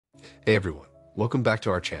Hey everyone, welcome back to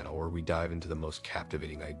our channel where we dive into the most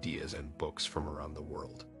captivating ideas and books from around the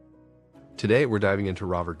world. Today we're diving into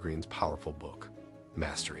Robert Greene's powerful book,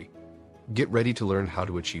 Mastery. Get ready to learn how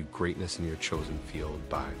to achieve greatness in your chosen field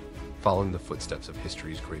by following the footsteps of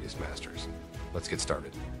history's greatest masters. Let's get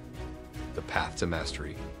started. The path to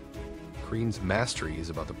mastery. Greene's Mastery is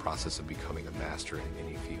about the process of becoming a master in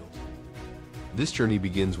any field. This journey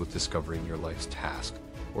begins with discovering your life's task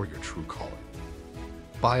or your true calling.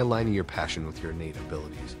 By aligning your passion with your innate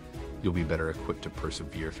abilities, you'll be better equipped to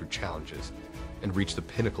persevere through challenges and reach the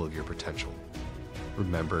pinnacle of your potential.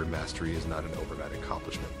 Remember, mastery is not an overnight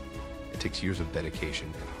accomplishment. It takes years of dedication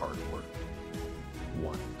and hard work.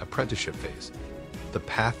 1. Apprenticeship phase. The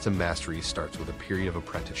path to mastery starts with a period of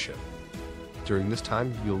apprenticeship. During this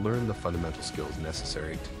time, you'll learn the fundamental skills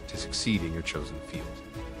necessary to succeed in your chosen field.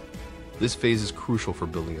 This phase is crucial for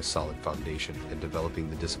building a solid foundation and developing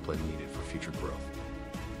the discipline needed for future growth.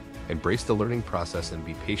 Embrace the learning process and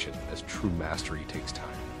be patient, as true mastery takes time.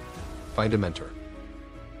 Find a mentor.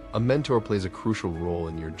 A mentor plays a crucial role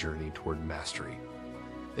in your journey toward mastery.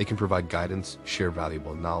 They can provide guidance, share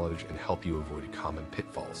valuable knowledge, and help you avoid common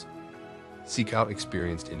pitfalls. Seek out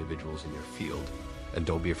experienced individuals in your field, and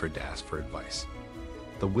don't be afraid to ask for advice.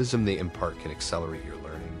 The wisdom they impart can accelerate your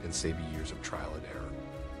learning and save you years of trial and error.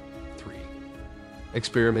 3.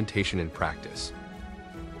 Experimentation and practice.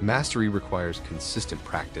 Mastery requires consistent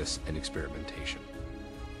practice and experimentation.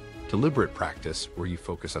 Deliberate practice, where you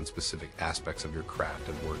focus on specific aspects of your craft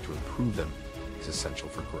and work to improve them, is essential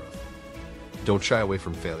for growth. Don't shy away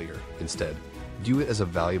from failure. Instead, view it as a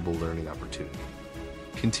valuable learning opportunity.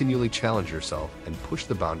 Continually challenge yourself and push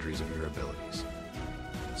the boundaries of your abilities.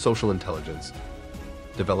 Social intelligence.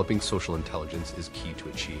 Developing social intelligence is key to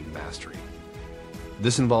achieving mastery.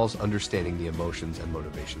 This involves understanding the emotions and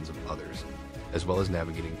motivations of others, as well as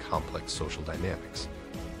navigating complex social dynamics.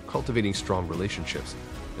 Cultivating strong relationships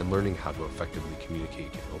and learning how to effectively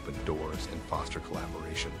communicate can open doors and foster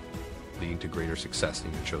collaboration, leading to greater success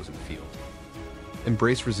in your chosen field.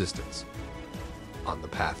 Embrace resistance. On the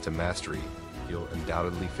path to mastery, you'll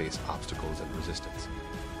undoubtedly face obstacles and resistance.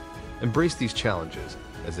 Embrace these challenges,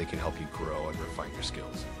 as they can help you grow and refine your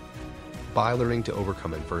skills. By learning to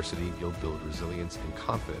overcome adversity, you'll build resilience and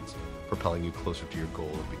confidence, propelling you closer to your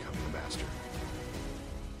goal of becoming a master.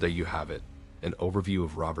 There you have it, an overview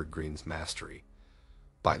of Robert Greene's Mastery.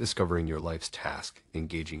 By discovering your life's task,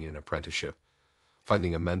 engaging in an apprenticeship,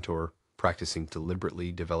 finding a mentor, practicing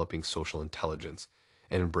deliberately, developing social intelligence,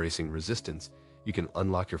 and embracing resistance, you can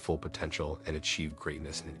unlock your full potential and achieve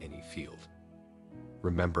greatness in any field.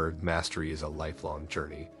 Remember, mastery is a lifelong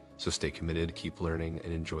journey, so stay committed, keep learning,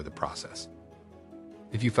 and enjoy the process.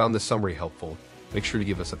 If you found this summary helpful, make sure to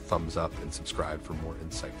give us a thumbs up and subscribe for more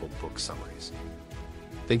insightful book summaries.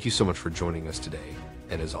 Thank you so much for joining us today,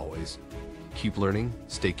 and as always, keep learning,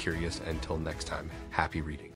 stay curious, and until next time, happy reading.